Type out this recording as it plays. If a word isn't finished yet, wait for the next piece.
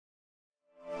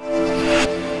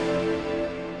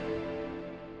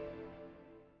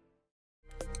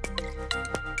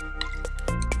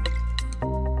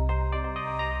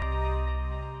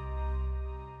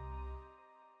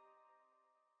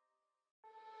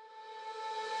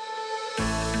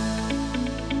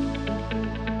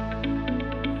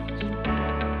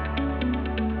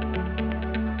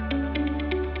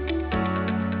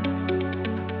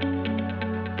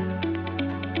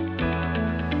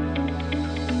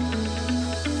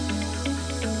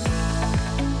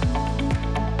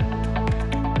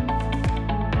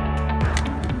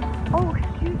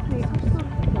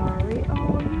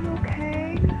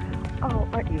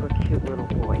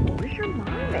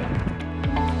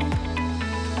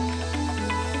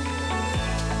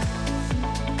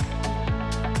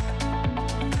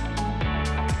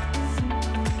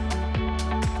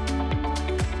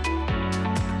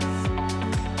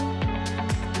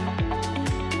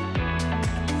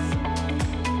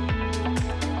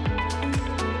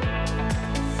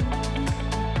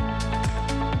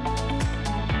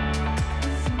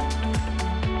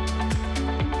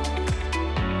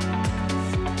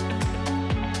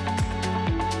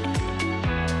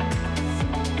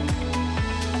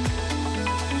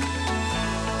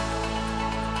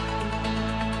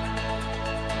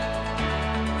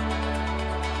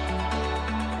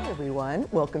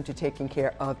Welcome to Taking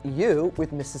Care of You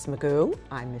with Mrs. Magoo.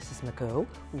 I'm Mrs. Magoo.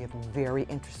 We have a very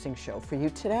interesting show for you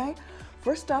today.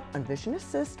 First up on Vision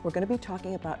Assist, we're going to be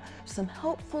talking about some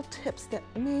helpful tips that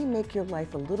may make your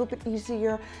life a little bit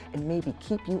easier and maybe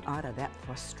keep you out of that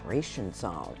frustration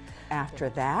zone. After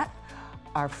that,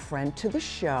 our friend to the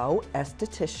show,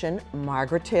 Esthetician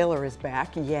Margaret Taylor, is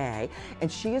back, yay, and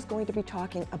she is going to be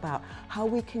talking about how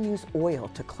we can use oil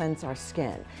to cleanse our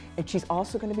skin. And she's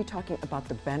also going to be talking about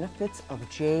the benefits of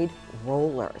jade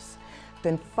rollers.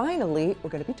 Then finally,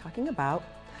 we're going to be talking about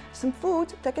some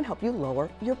foods that can help you lower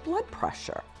your blood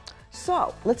pressure.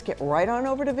 So let's get right on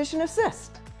over to Vision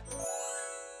Assist.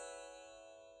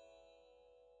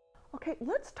 Okay,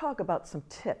 let's talk about some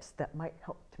tips that might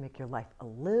help to make your life a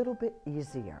little bit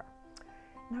easier.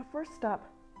 Now, first up,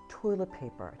 toilet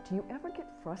paper. Do you ever get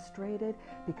frustrated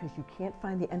because you can't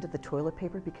find the end of the toilet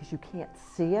paper because you can't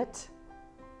see it?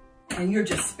 And you're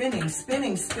just spinning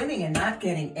and not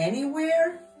getting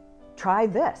anywhere? Try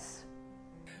this.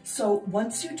 So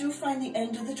once you do find the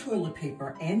end of the toilet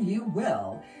paper, and you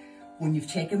will, when you've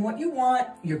taken what you want,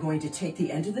 you're going to take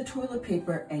the end of the toilet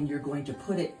paper and you're going to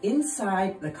put it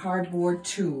inside the cardboard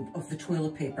tube of the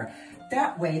toilet paper.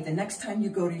 That way, the next time you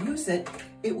go to use it,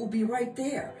 it will be right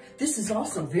there. This is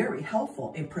also very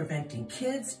helpful in preventing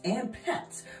kids and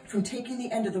pets from taking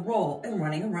the end of the roll and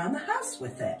running around the house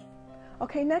with it.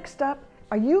 Okay, next up,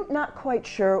 are you not quite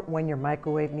sure when your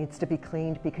microwave needs to be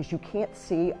cleaned because you can't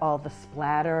see all the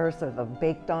splatters or the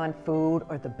baked on food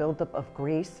or the buildup of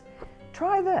grease?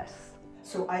 Try this.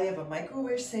 So I have a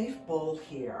microwave safe bowl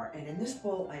here, and in this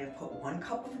bowl I have put 1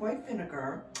 cup of white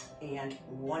vinegar and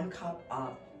 1 cup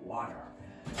of water.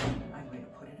 I'm going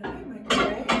to put it in my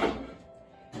microwave,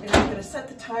 and I'm going to set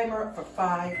the timer for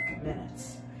 5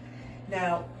 minutes.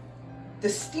 Now, the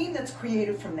steam that's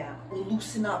created from that will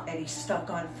loosen up any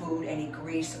stuck on food, any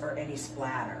grease, or any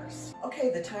splatters. Okay,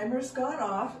 the timer's gone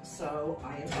off, so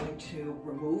I am going to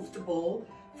remove the bowl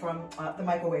from the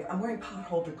microwave. I'm wearing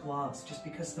pot-holder gloves just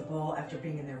because the bowl, after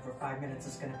being in there for 5 minutes,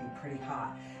 is going to be pretty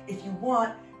hot. If you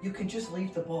want, you can just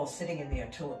leave the bowl sitting in there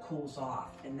until it cools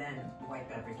off and then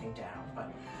wipe everything down.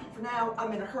 But for now,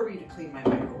 I'm in a hurry to clean my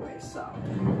microwave, so.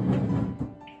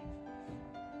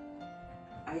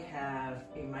 I have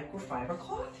a microfiber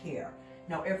cloth here.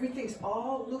 Now everything's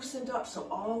all loosened up, so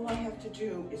all I have to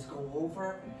do is go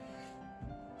over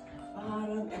the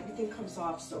bottom. Everything comes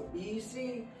off so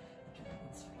easy.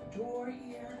 Inside the door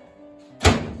here.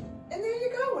 And there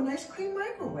you go, a nice clean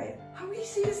microwave. How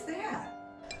easy is that?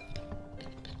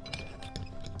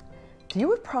 Do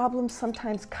you have problems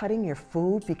sometimes cutting your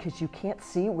food because you can't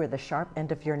see where the sharp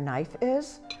end of your knife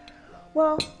is?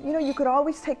 Well, you know, you could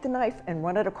always take the knife and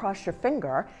run it across your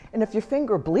finger, and if your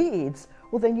finger bleeds,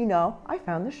 well then you know, I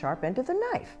found the sharp end of the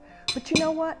knife. But you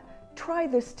know what? Try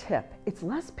this tip. It's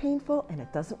less painful and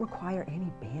it doesn't require any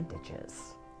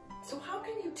bandages. So how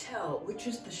can you tell which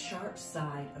is the sharp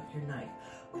side of your knife?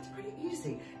 Well, it's pretty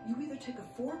easy. You either take a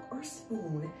fork or a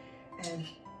spoon and...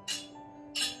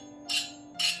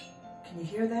 Can you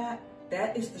hear that?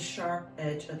 That is the sharp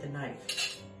edge of the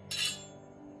knife.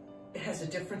 It has a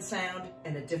different sound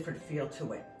and a different feel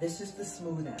to it. This is the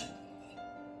smooth end.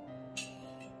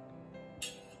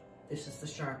 This is the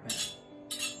sharp end.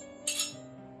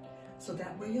 So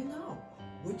that way you'll know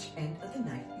which end of the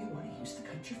knife you want to use to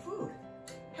cut your food.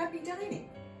 Happy dining.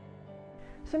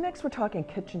 So next we're talking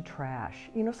kitchen trash.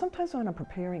 You know, sometimes when I'm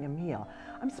preparing a meal,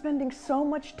 I'm spending so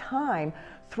much time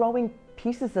throwing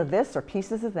pieces of this or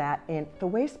pieces of that in the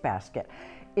wastebasket.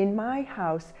 In my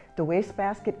house, the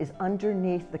wastebasket is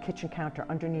underneath the kitchen counter,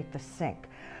 underneath the sink.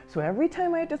 So every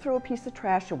time I have to throw a piece of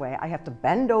trash away, I have to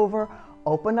bend over,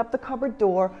 open up the cupboard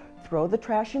door, throw the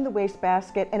trash in the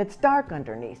wastebasket, and it's dark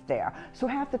underneath there. So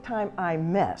half the time I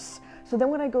miss. So then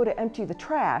when I go to empty the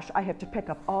trash, I have to pick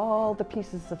up all the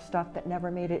pieces of stuff that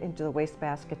never made it into the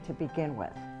wastebasket to begin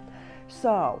with.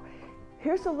 So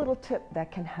here's a little tip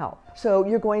that can help. So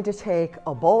you're going to take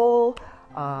a bowl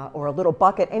or a little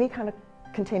bucket, any kind of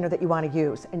container that you want to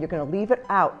use, and you're going to leave it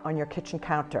out on your kitchen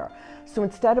counter. So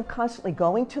instead of constantly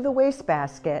going to the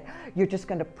wastebasket, you're just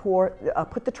going to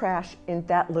put the trash in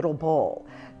that little bowl.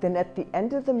 Then at the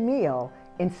end of the meal,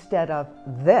 instead of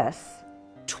this,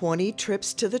 20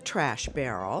 trips to the trash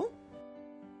barrel,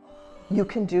 you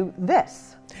can do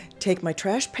this. Take my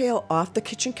trash pail off the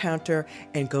kitchen counter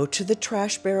and go to the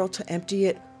trash barrel to empty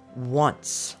it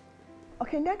once.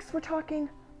 Okay, next we're talking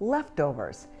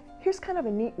leftovers. Here's kind of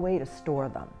a neat way to store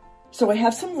them. So I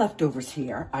have some leftovers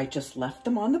here. I just left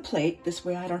them on the plate. This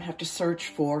way I don't have to search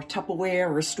for Tupperware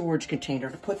or a storage container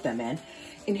to put them in.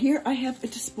 And here I have a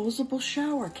disposable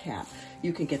shower cap.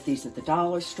 You can get these at the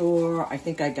dollar store. I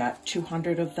think I got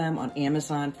 200 of them on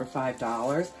Amazon for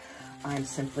 $5. I'm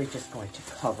simply just going to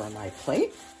cover my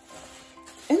plate.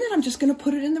 And then I'm just gonna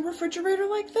put it in the refrigerator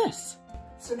like this.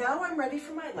 So now I'm ready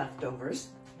for my leftovers.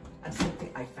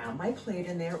 I found my plate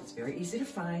in there. It was very easy to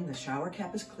find. The shower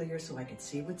cap is clear so I could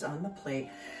see what's on the plate.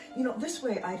 You know, this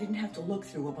way I didn't have to look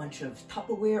through a bunch of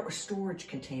Tupperware or storage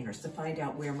containers to find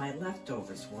out where my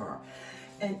leftovers were.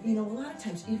 And you know, a lot of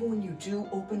times, even when you do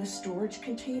open a storage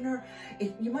container,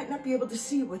 you might not be able to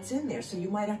see what's in there, so you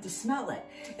might have to smell it.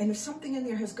 And if something in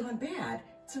there has gone bad,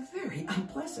 it's a very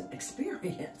unpleasant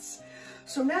experience.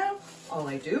 So now, all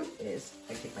I do is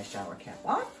I take my shower cap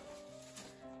off,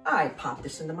 I pop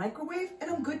this in the microwave, and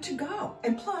I'm good to go.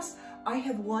 And plus, I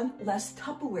have one less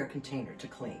Tupperware container to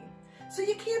clean. So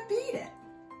you can't beat it.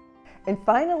 And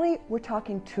finally, we're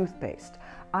talking toothpaste.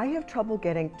 I have trouble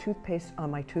getting toothpaste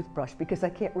on my toothbrush because I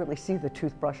can't really see the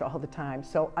toothbrush all the time.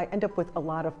 So I end up with a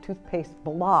lot of toothpaste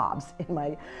blobs in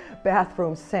my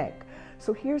bathroom sink.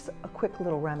 So here's a quick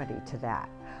little remedy to that.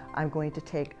 I'm going to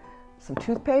take some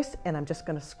toothpaste and I'm just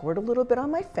going to squirt a little bit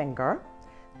on my finger.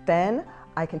 Then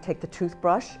I can take the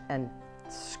toothbrush and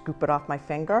scoop it off my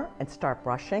finger and start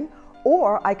brushing.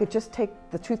 Or I could just take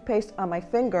the toothpaste on my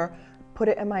finger, put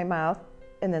it in my mouth,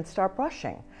 and then start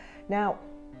brushing. Now,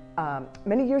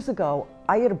 many years ago,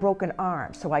 I had a broken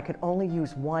arm, so I could only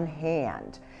use one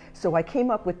hand. So I came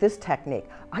up with this technique.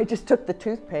 I just took the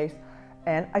toothpaste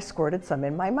and I squirted some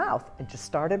in my mouth and just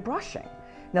started brushing.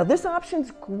 Now this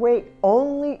option's great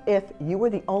only if you were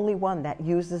the only one that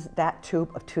uses that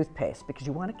tube of toothpaste, because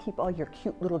you want to keep all your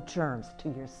cute little germs to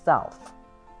yourself.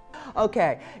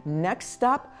 Okay, next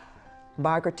up,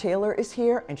 Margaret Taylor is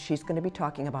here and she's going to be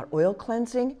talking about oil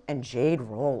cleansing and jade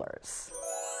rollers.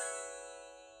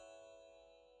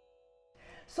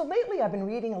 So lately I've been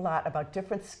reading a lot about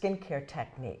different skincare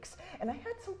techniques, and I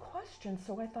had some questions,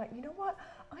 so I thought, you know what,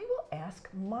 I will ask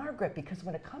Margaret, because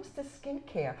when it comes to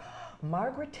skincare,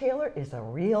 Margaret Taylor is a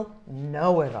real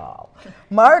know-it-all.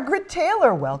 Margaret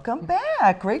Taylor, welcome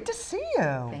back. Great to see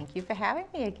you. Thank you for having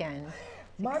me again.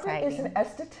 Margaret is an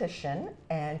esthetician,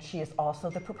 and she is also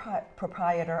the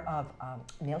proprietor of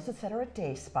Nails Etc.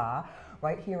 Day Spa,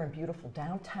 right here in beautiful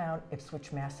downtown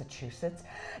Ipswich, Massachusetts.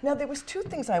 Now, there was two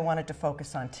things I wanted to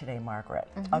focus on today, Margaret.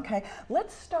 Okay,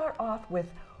 let's start off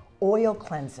with oil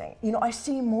cleansing. You know, I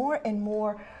see more and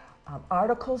more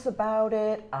articles about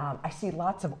it. I see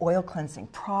lots of oil cleansing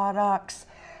products.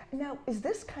 Now, is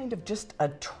this kind of just a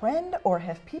trend, or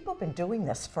have people been doing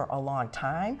this for a long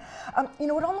time? You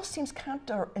know, it almost seems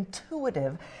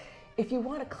counterintuitive. If you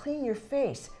want to clean your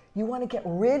face, you want to get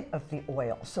rid of the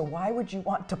oil. So why would you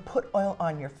want to put oil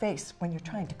on your face when you're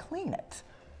trying to clean it?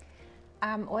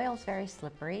 Oil is very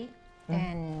slippery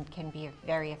and can be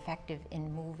very effective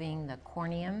in moving the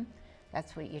corneum.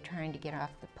 That's what you're trying to get off,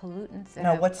 the pollutants.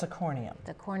 Now, what's the corneum?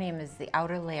 The corneum is the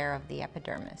outer layer of the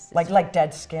epidermis. Like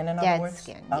dead skin, in other words?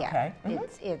 Dead skin, okay. Yeah.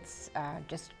 It's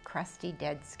just crusty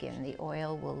dead skin. The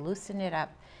oil will loosen it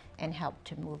up and help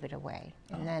to move it away.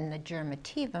 And then the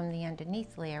germativum, the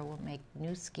underneath layer, will make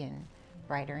new skin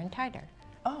brighter and tighter.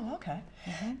 Oh, okay.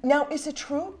 Now, is it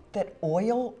true that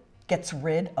oil gets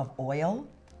rid of oil?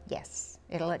 Yes,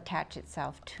 it'll attach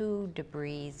itself to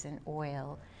debris and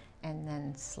oil and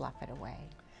then slough it away.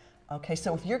 Okay,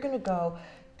 so if you're going to go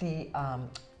the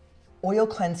oil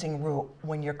cleansing route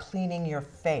when you're cleaning your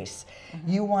face,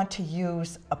 you want to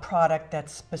use a product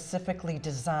that's specifically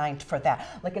designed for that.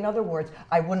 Like, in other words,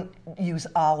 I wouldn't use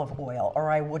olive oil,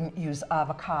 or I wouldn't use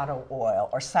avocado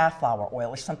oil or safflower oil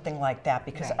or something like that,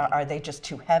 because are they just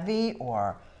too heavy,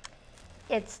 or?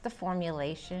 It's the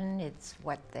formulation, it's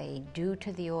what they do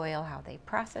to the oil, how they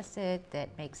process it,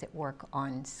 that makes it work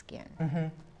on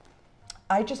skin.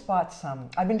 I just bought some.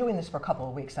 I've been doing this for a couple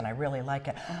of weeks and I really like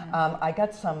it. I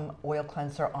got some oil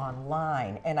cleanser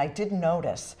online, and I did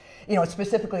notice, you know, it's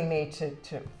specifically made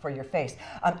for your face.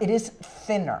 It is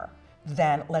thinner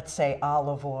than, let's say,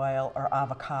 olive oil or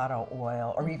avocado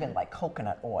oil, or even like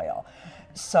coconut oil.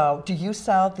 So do you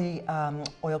sell the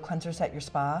oil cleansers at your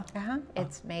spa?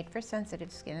 It's made for sensitive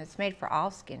skin. It's made for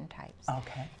all skin types.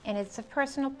 Okay. And it's a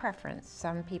personal preference.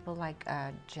 Some people like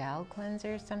a gel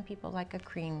cleanser, some people like a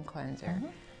cream cleanser.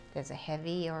 There's a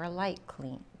heavy or a light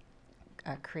cream.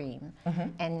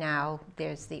 And now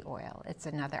there's the oil. It's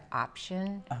another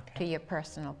option to your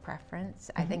personal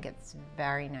preference. I think it's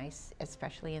very nice,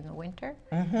 especially in the winter,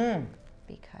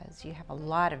 because you have a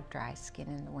lot of dry skin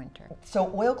in the winter.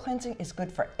 So oil cleansing is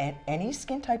good for any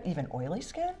skin type, even oily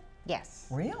skin? Yes.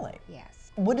 Really? Yes.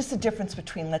 What is the difference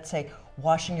between, let's say,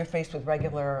 washing your face with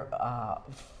regular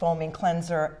foaming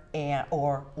cleanser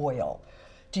or oil?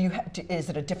 Is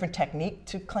it a different technique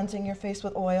to cleansing your face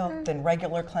with oil than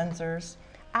regular cleansers?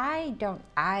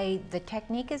 The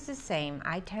technique is the same.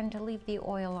 I tend to leave the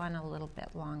oil on a little bit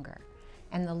longer.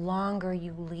 And the longer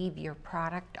you leave your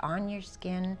product on your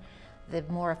skin, the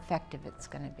more effective it's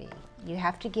going to be. You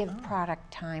have to give product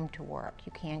time to work.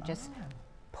 You can't just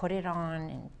put it on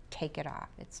and take it off.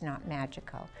 It's not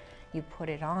magical. You put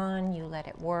it on, you let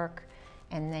it work,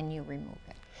 and then you remove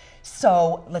it.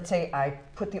 So let's say I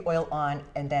put the oil on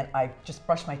and then I just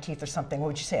brush my teeth or something. What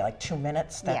would you say, like 2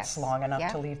 minutes? That's long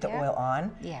enough to leave the oil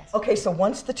on? Yes. Okay, so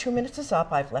once the 2 minutes is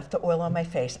up, I've left the oil on my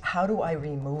face. How do I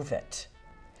remove it?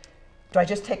 Do I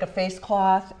just take a face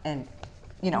cloth and,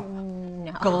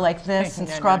 go like this and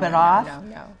scrub it off?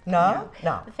 No.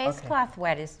 The face cloth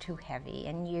wet is too heavy,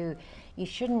 and you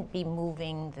shouldn't be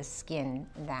moving the skin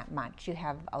that much. You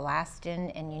have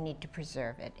elastin and you need to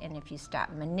preserve it. And if you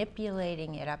stop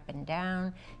manipulating it up and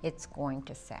down, it's going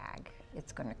to sag.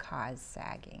 It's going to cause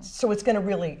sagging. So it's going to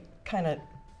really kind of,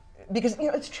 because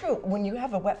it's true, when you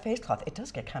have a wet face cloth, it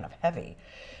does get kind of heavy.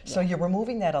 So you're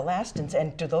removing that elastin,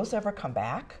 and do those ever come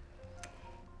back?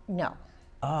 No.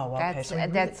 Oh, okay.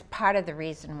 That's part of the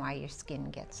reason why your skin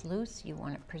gets loose. You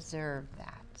want to preserve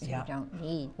that. So you don't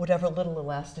need whatever little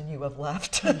elastin you have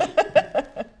left.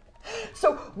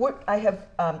 So I have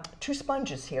 2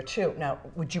 sponges here too. Now,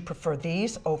 would you prefer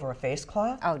these over a face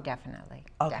cloth? Oh, definitely.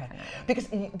 Okay. Definitely. Because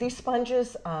these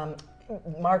sponges,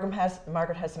 Margaret has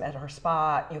them at her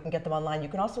spa. You can get them online. You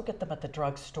can also get them at the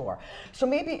drugstore. So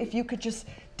maybe if you could just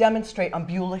demonstrate on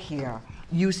Beulah here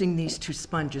using these 2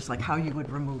 sponges, like how you would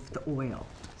remove the oil.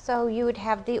 So you would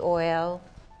have the oil,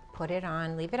 put it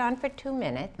on, leave it on for 2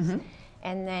 minutes,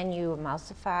 and then you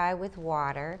emulsify with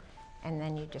water, and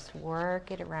then you just work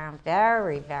it around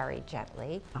very, very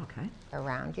gently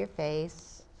around your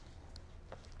face.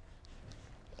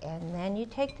 And then you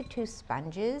take the 2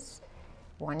 sponges,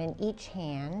 one in each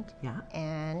hand,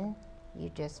 and you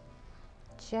just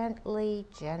gently,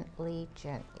 gently,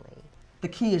 gently. The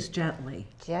key is gently.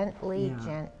 Gently,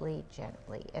 gently,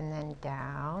 gently, and then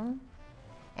down.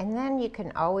 And then you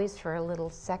can always, for a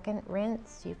little second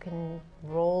rinse, you can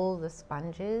roll the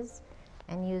sponges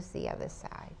and use the other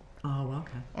side. Oh,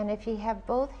 okay. And if you have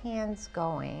both hands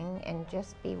going, and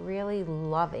just be really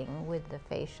loving with the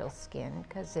facial skin,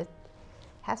 because it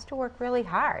has to work really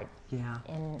hard. Yeah.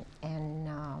 And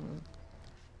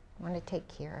want to take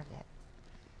care of it.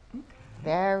 Okay.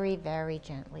 Very, very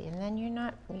gently, and then you're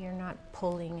not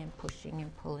pulling and pushing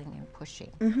and pulling and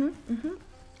pushing.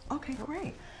 Okay,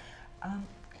 great.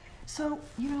 So,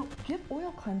 give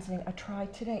oil cleansing a try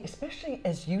today, especially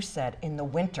as you said, in the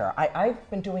winter. I've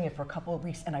been doing it for a couple of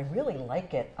weeks and I really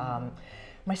like it.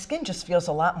 My skin just feels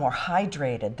a lot more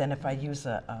hydrated than if I use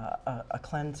a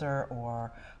cleanser,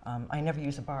 or I never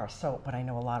use a bar of soap, but I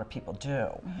know a lot of people do.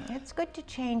 It's good to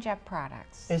change up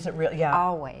products. Is it really? Yeah.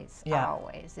 Always,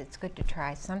 always. It's good to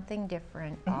try something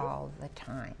different all the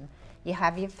time. You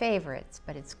have your favorites,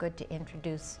 but it's good to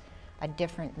introduce a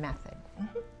different method.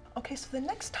 Okay, so the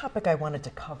next topic I wanted to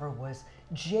cover was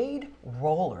jade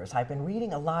rollers. I've been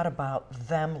reading a lot about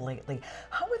them lately.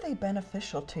 How are they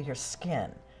beneficial to your skin?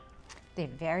 They're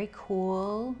very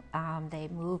cool. They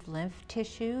move lymph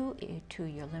tissue to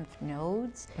your lymph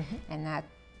nodes, and that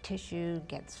tissue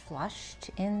gets flushed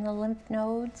in the lymph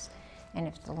nodes. And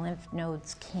if the lymph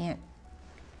nodes can't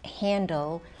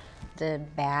handle the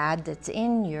bad that's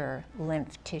in your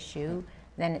lymph tissue,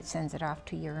 then it sends it off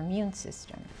to your immune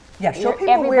system. Yeah, show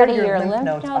people where your lymph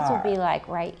nodes will be like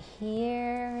right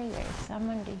here, there's some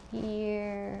under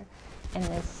here, and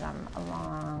there's some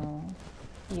along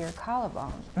your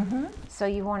collarbone. So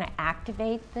you want to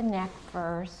activate the neck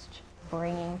first,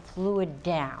 bringing fluid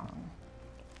down.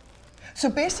 So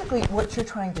basically what you're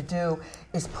trying to do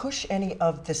is push any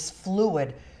of this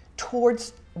fluid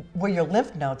towards where your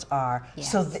lymph nodes are,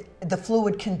 so the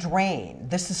fluid can drain.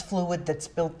 This is fluid that's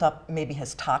built up, maybe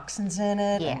has toxins in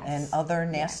it and other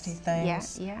nasty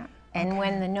things. And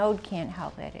when the node can't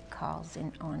help it, it calls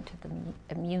in onto the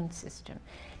immune system.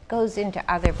 It goes into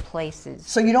other places.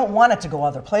 So you don't want it to go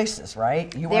other places,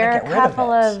 right? You want to get rid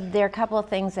of it. There are a couple of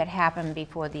things that happen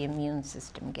before the immune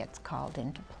system gets called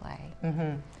into play.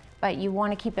 But you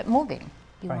want to keep it moving.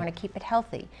 You want to keep it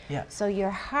healthy. So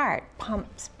your heart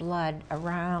pumps blood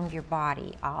around your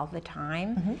body all the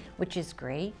time, which is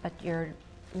great, but your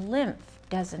lymph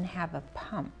doesn't have a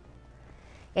pump.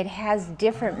 It has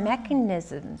different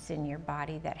mechanisms in your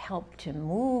body that help to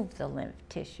move the lymph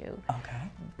tissue.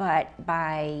 But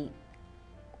by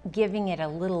giving it a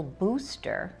little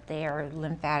booster. They are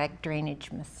lymphatic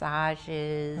drainage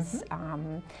massages,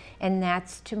 and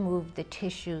that's to move the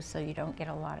tissue so you don't get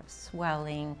a lot of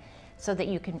swelling, so that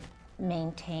you can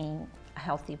maintain a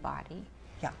healthy body.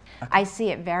 Yeah. Okay. I see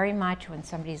it very much when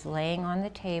somebody's laying on the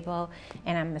table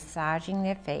and I'm massaging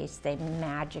their face, they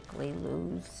magically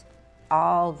lose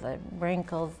all the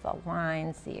wrinkles, the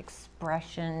lines, the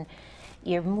expression.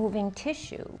 You're moving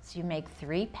tissue. So you make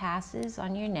 3 passes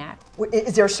on your neck.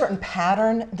 Is there a certain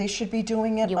pattern they should be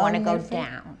doing it on? You want to go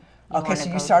down. Okay,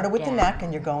 so you started with the neck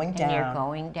and you're going down. And you're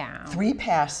going down. 3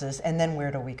 passes, and then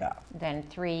where do we go? Then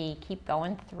 3, keep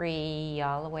going 3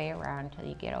 all the way around until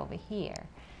you get over here.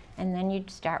 And then you'd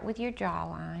start with your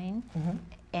jawline,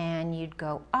 and you'd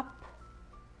go up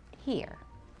here,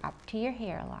 up to your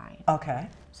hairline. Okay.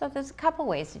 So there's a couple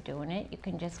ways of doing it. You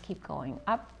can just keep going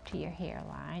up to your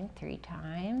hairline 3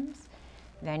 times.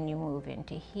 Then you move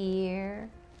into here.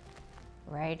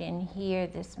 Right in here,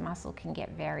 this muscle can get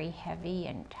very heavy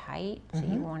and tight, so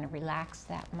you want to relax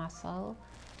that muscle.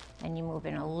 And you move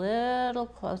in a little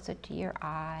closer to your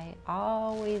eye,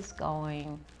 always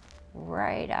going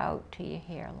right out to your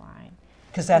hairline.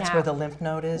 Because that's where the lymph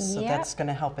node is, so that's going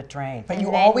to help it drain. But and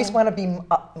you always want to be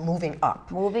moving up.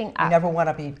 Moving up. You never want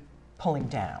to be pulling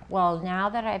down. Well, now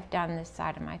that I've done this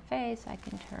side of my face, I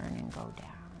can turn and go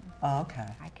down. Oh, okay.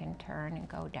 I can turn and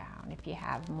go down. If you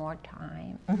have more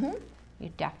time,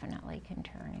 you definitely can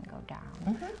turn and go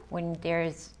down. When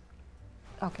there's,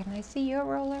 oh, can I see your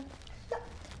roller?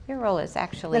 Your roller is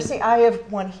actually... Now see, I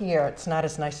have one here. It's not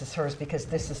as nice as hers because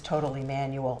this is totally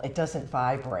manual. It doesn't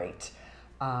vibrate.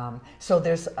 So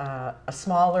there's a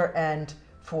smaller end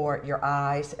for your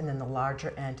eyes, and then the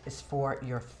larger end is for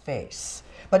your face.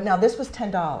 But now this was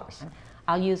 $10.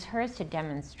 I'll use hers to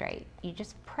demonstrate. You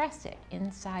just press it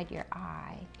inside your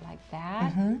eye like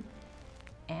that.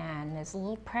 And there's a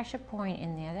little pressure point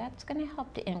in there. That's going to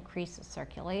help to increase the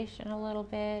circulation a little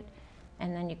bit.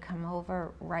 And then you come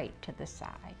over right to the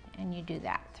side. And you do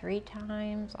that 3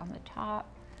 times on the top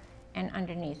and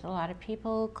underneath. A lot of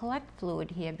people collect fluid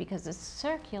here because the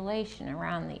circulation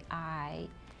around the eye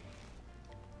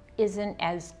isn't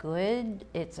as good.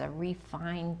 It's a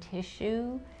refined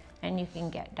tissue, and you can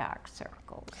get dark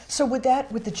circles. So would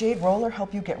the jade roller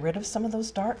help you get rid of some of those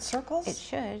dark circles? It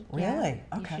should. Really?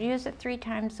 Yeah. Okay. You should use it 3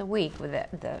 times a week. With it,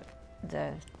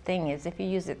 the thing is, if you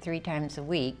use it 3 times a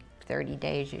week, 30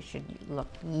 days, you should look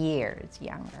years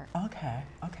younger. Okay,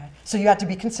 okay. So you have to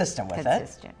be consistent with it.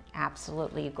 Consistent,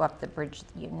 absolutely. You go up the bridge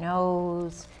of your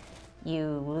nose,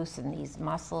 you loosen these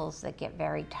muscles that get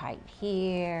very tight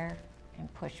here,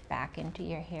 and push back into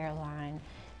your hairline,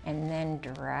 and then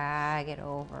drag it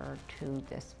over to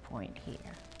this point here.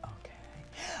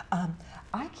 Okay.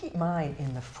 I keep mine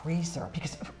in the freezer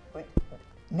because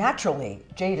naturally,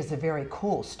 jade is a very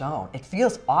cool stone. It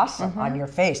feels awesome on your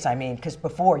face. I mean, because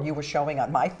before you were showing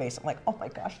on my face, I'm like, oh my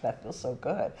gosh, that feels so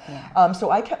good. Yeah. So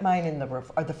I kept mine in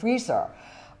the freezer.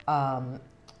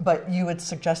 But you had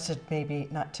suggested maybe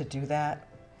not to do that.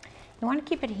 You want to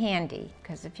keep it handy,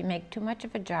 because if you make too much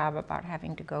of a job about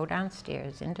having to go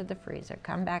downstairs into the freezer,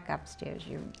 come back upstairs,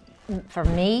 for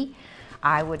me,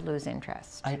 I would lose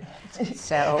interest.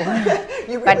 So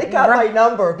you really got my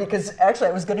number, because actually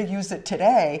I was going to use it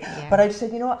today, but I just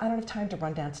said, you know what, I don't have time to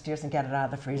run downstairs and get it out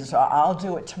of the freezer, so I'll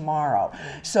do it tomorrow.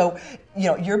 So, you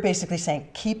know, you're basically saying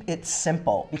keep it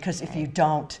simple, because if you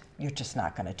don't, you're just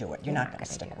not going to do it. You're not going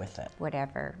to stick with it.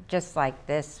 Whatever. Just like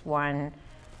this one,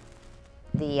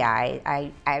 the eye,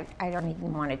 I don't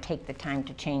even want to take the time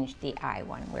to change the eye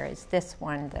one, whereas this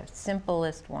one, the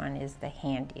simplest one, is the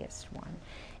handiest one.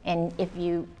 And if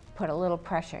you put a little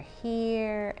pressure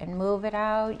here and move it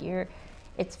out,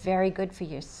 it's very good for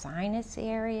your sinus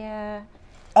area.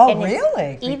 Oh, and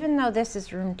really? Even though this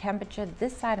is room temperature,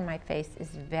 this side of my face is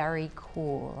very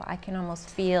cool. I can almost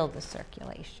feel the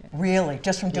circulation. Really?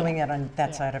 Just from doing it on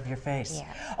that side of your face?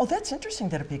 Yeah. Oh, that's interesting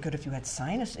that it'd be good if you had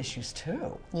sinus issues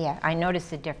too. Yeah, I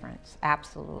noticed a difference.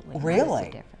 Absolutely. Really? A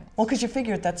difference. Well, because you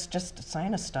figured that's just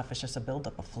sinus stuff. It's just a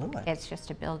buildup of fluid. It's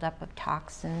just a buildup of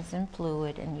toxins and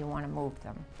fluid, and you want to move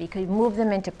them. Because you move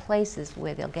them into places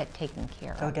where they'll get taken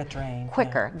care of. They'll get drained.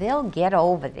 Quicker. Yeah. They'll get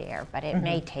over there, but it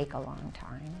may take a long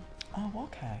time. Oh,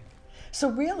 okay. So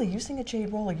really, using a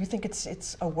jade roller, you think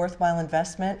it's a worthwhile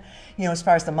investment, you know, as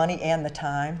far as the money and the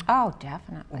time? Oh,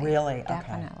 definitely. Really?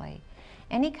 Definitely. Okay.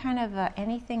 Any kind of,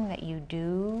 anything that you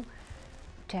do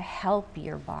to help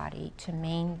your body to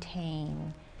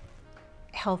maintain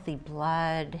healthy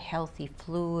blood, healthy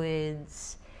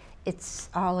fluids, it's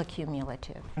all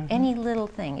accumulative. Any little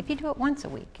thing. If you do it once a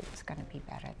week, it's going to be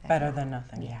better than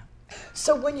nothing. Yeah.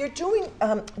 So when you're doing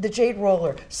the jade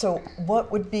roller, so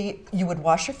what would be, you would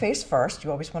wash your face first.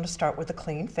 You always want to start with a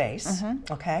clean face,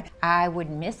 okay? I would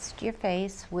mist your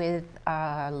face with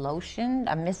lotion,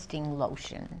 a misting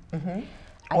lotion.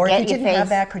 Or if you didn't have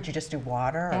that, could you just do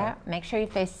water? Yeah, make sure your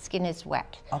face skin is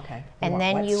wet. Okay. And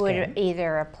then you would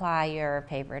either apply your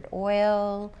favorite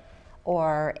oil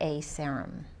or a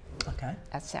serum. Okay.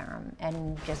 A serum,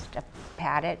 and just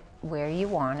pat it where you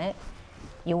want it.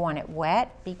 You want it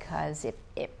wet because it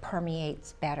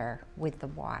permeates better with the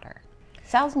water.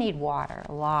 Cells need water,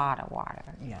 a lot of water.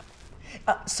 Yeah.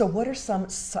 So what are some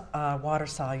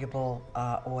water-soluble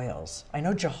oils? I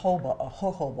know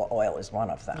jojoba oil is one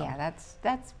of them. Yeah,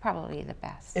 that's probably the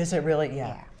best. Is it really?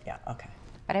 Yeah. Yeah, okay.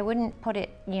 But I wouldn't put it,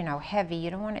 heavy. You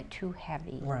don't want it too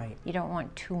heavy. Right. You don't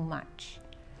want too much.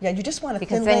 Yeah, you just want to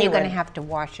because then you're going to have to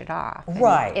wash it off.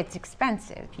 Right. It's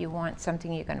expensive. You want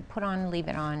something you're going to put on, leave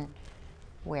it on,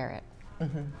 wear it.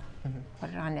 Put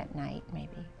it on at night, maybe.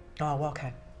 Oh,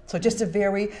 okay. So just a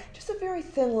very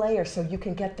thin layer so you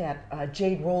can get that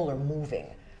jade roller moving.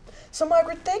 So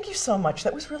Margaret, thank you so much.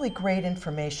 That was really great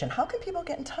information. How can people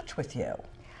get in touch with you?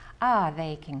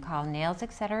 They can call Nails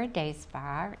Etc. Day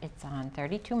Spa. It's on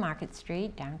 32 Market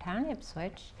Street, downtown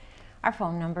Ipswich. Our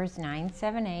phone number is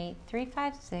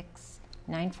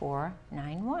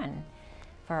 978-356-9491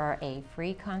 for a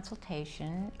free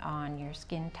consultation on your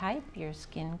skin type, your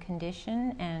skin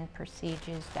condition, and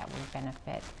procedures that will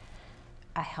benefit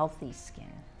a healthy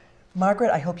skin. Margaret,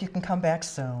 I hope you can come back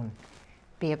soon.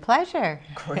 Be a pleasure.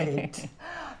 Great.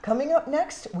 Coming up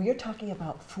next, we are talking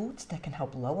about foods that can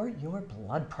help lower your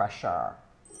blood pressure.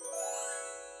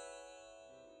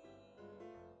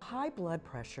 High blood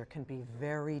pressure can be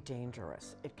very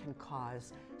dangerous. It can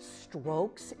cause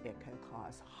strokes, it can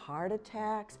cause heart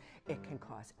attacks, it can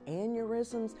cause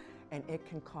aneurysms, and it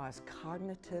can cause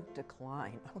cognitive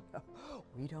decline. Oh no,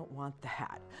 we don't want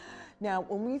that. Now,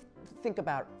 when we think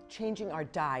about changing our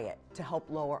diet to help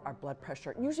lower our blood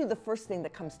pressure, usually the first thing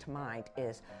that comes to mind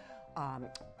is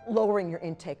lowering your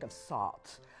intake of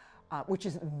salt, which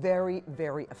is very,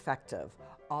 very effective.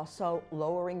 Also,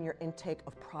 lowering your intake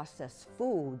of processed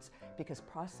foods, because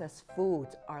processed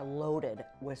foods are loaded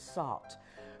with salt.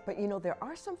 But there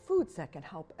are some foods that can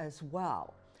help as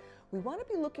well. We want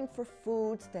to be looking for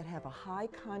foods that have a high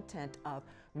content of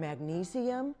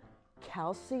magnesium,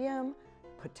 calcium,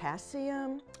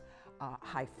 potassium,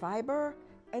 high fiber,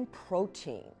 and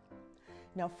protein.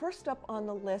 Now, first up on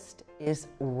the list is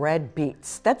red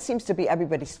beets. That seems to be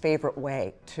everybody's favorite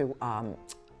way to,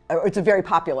 it's a very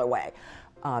popular way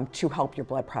to help your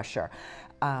blood pressure.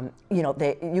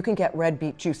 You can get red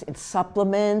beet juice in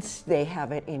supplements, they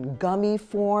have it in gummy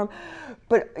form,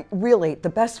 but really the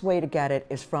best way to get it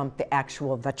is from the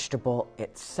actual vegetable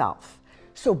itself.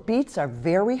 So beets are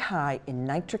very high in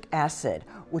nitric acid,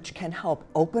 which can help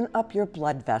open up your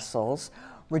blood vessels,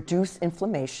 reduce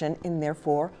inflammation, and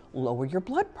therefore lower your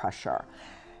blood pressure.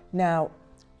 Now,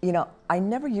 I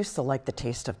never used to like the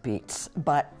taste of beets,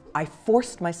 but I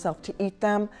forced myself to eat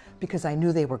them because I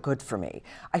knew they were good for me.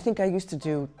 I think I used to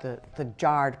do the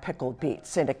jarred pickled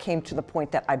beets, and it came to the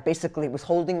point that I basically was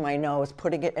holding my nose,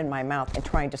 putting it in my mouth, and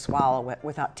trying to swallow it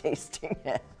without tasting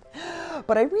it.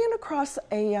 But I ran across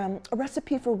a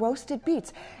recipe for roasted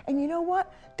beets, and you know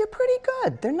what? They're pretty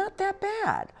good. They're not that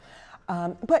bad.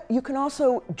 But you can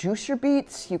also juice your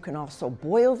beets, you can also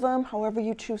boil them, however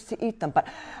you choose to eat them. But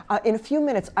in a few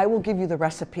minutes, I will give you the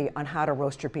recipe on how to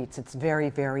roast your beets. It's very,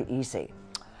 very easy.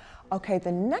 Okay,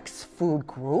 the next food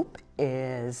group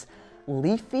is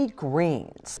leafy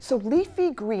greens. So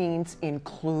leafy greens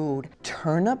include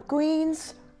turnip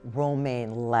greens,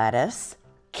 romaine lettuce,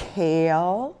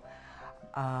 kale,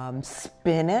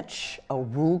 spinach,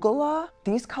 arugula.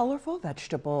 These colorful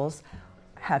vegetables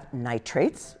have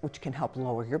nitrates, which can help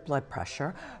lower your blood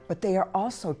pressure, but they are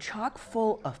also chock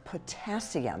full of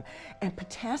potassium, and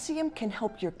potassium can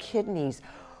help your kidneys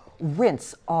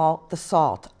rinse all the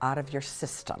salt out of your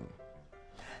system.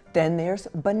 Then there's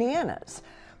bananas.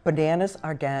 Bananas,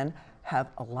 again, have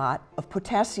a lot of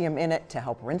potassium in it to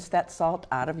help rinse that salt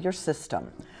out of your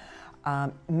system.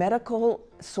 Medical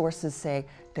sources say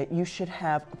that you should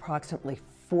have approximately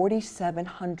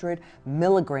 4,700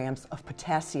 milligrams of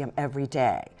potassium every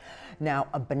day. Now,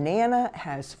 a banana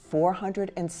has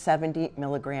 470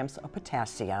 milligrams of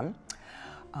potassium.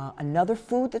 Another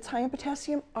food that's high in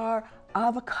potassium are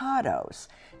avocados.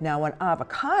 Now, an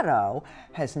avocado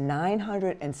has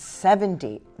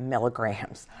 970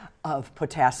 milligrams of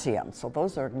potassium. So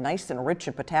those are nice and rich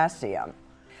in potassium.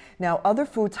 Now, other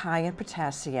foods high in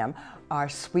potassium are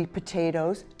sweet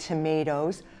potatoes,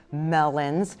 tomatoes,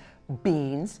 melons,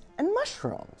 beans, and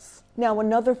mushrooms. Now,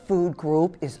 another food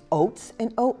group is oats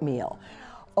and oatmeal.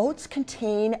 Oats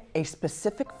contain a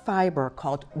specific fiber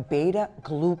called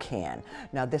beta-glucan.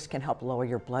 Now, this can help lower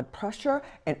your blood pressure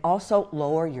and also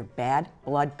lower your bad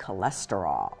blood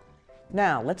cholesterol.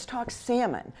 Now, let's talk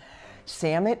salmon.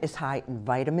 Salmon is high in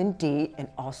vitamin D and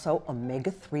also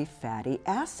omega-3 fatty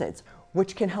acids,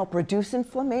 which can help reduce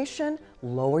inflammation,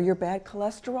 lower your bad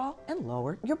cholesterol, and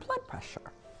lower your blood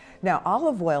pressure. Now,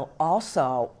 olive oil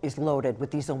also is loaded with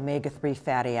these omega-3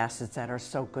 fatty acids that are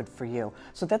so good for you.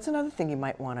 So that's another thing you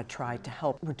might want to try to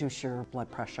help reduce your blood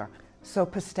pressure. So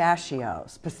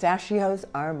pistachios. Pistachios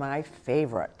are my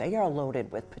favorite. They are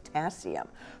loaded with potassium,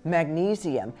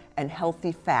 magnesium, and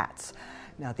healthy fats.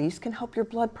 Now, these can help your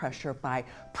blood pressure by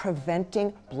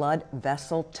preventing blood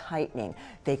vessel tightening.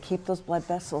 They keep those blood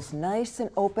vessels nice and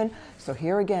open, so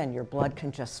here again, your blood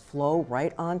can just flow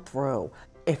right on through.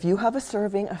 If you have a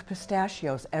serving of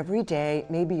pistachios every day,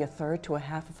 maybe a third to a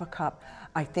half of a cup,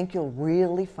 I think you'll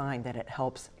really find that it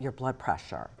helps your blood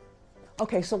pressure.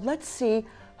 Okay, so let's see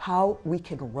how we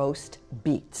can roast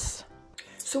beets.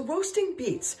 So roasting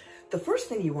beets, the first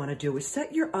thing you want to do is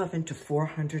set your oven to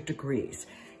 400 degrees.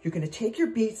 You're going to take your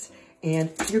beets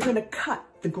and you're going to cut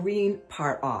the green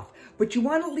part off, but you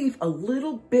want to leave a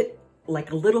little bit,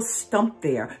 like a little stump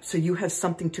there, so you have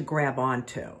something to grab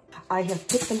onto. I have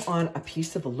put them on a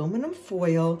piece of aluminum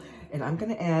foil, and I'm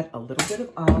going to add a little bit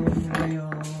of olive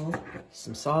oil,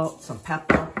 some salt, some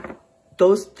pepper.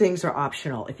 Those things are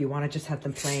optional. If you want to just have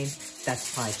them plain, that's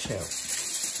fine too.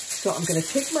 So I'm going to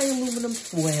take my aluminum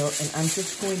foil and I'm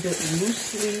just going to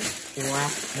loosely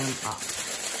wrap them up.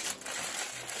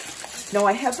 Now,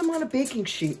 I have them on a baking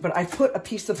sheet, but I put a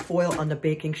piece of foil on the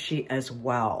baking sheet as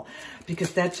well,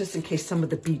 because that's just in case some of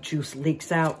the beet juice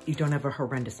leaks out, you don't have a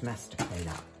horrendous mess to clean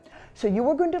up. So you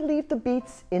are going to leave the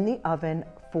beets in the oven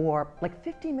for like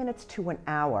 50 minutes to an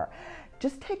hour.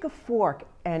 Just take a fork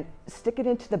and stick it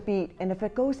into the beet, and if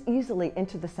it goes easily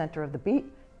into the center of the beet,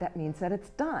 that means that it's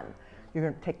done. You're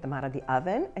going to take them out of the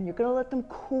oven and you're going to let them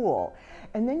cool,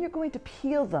 and then you're going to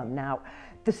peel them. Now,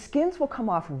 the skins will come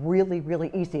off really,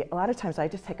 really easy. A lot of times I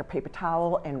just take a paper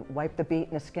towel and wipe the beet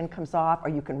and the skin comes off, or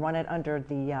you can run it under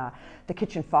the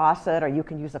kitchen faucet, or you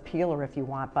can use a peeler if you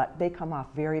want, but they come off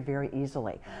very, very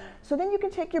easily. So then you can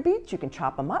take your beets, you can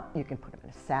chop them up, you can put them in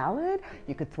a salad,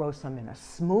 you could throw some in a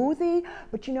smoothie,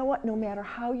 but you know what? No matter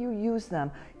how you use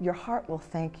them, your heart will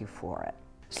thank you for it.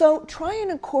 So try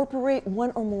and incorporate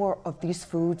one or more of these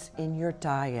foods in your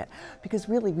diet, because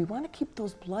really we want to keep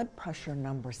those blood pressure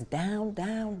numbers down,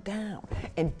 down, down.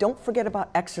 And don't forget about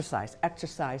exercise.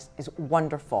 Exercise is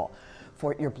wonderful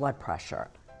for your blood pressure.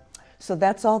 So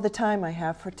that's all the time I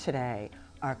have for today.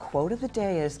 Our quote of the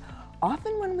day is,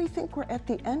 often when we think we're at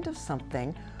the end of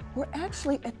something, we're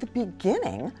actually at the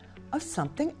beginning of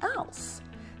something else.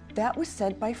 That was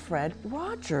said by Fred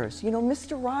Rogers. You know,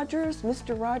 Mr.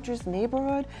 Rogers'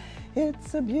 Neighborhood.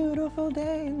 It's a beautiful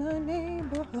day in the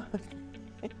neighborhood.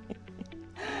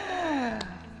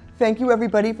 Thank you,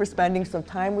 everybody, for spending some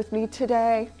time with me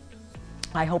today.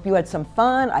 I hope you had some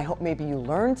fun. I hope maybe you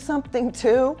learned something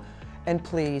too. And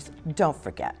please don't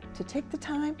forget to take the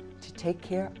time to take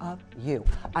care of you.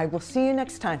 I will see you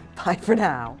next time. Bye for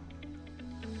now.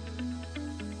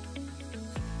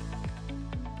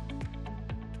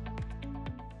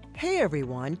 Hey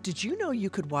everyone, did you know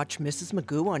you could watch Mrs.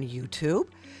 Magoo on YouTube?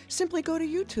 Simply go to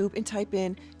YouTube and type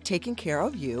in Taking Care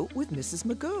of You with Mrs.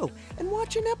 Magoo and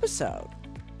watch an episode.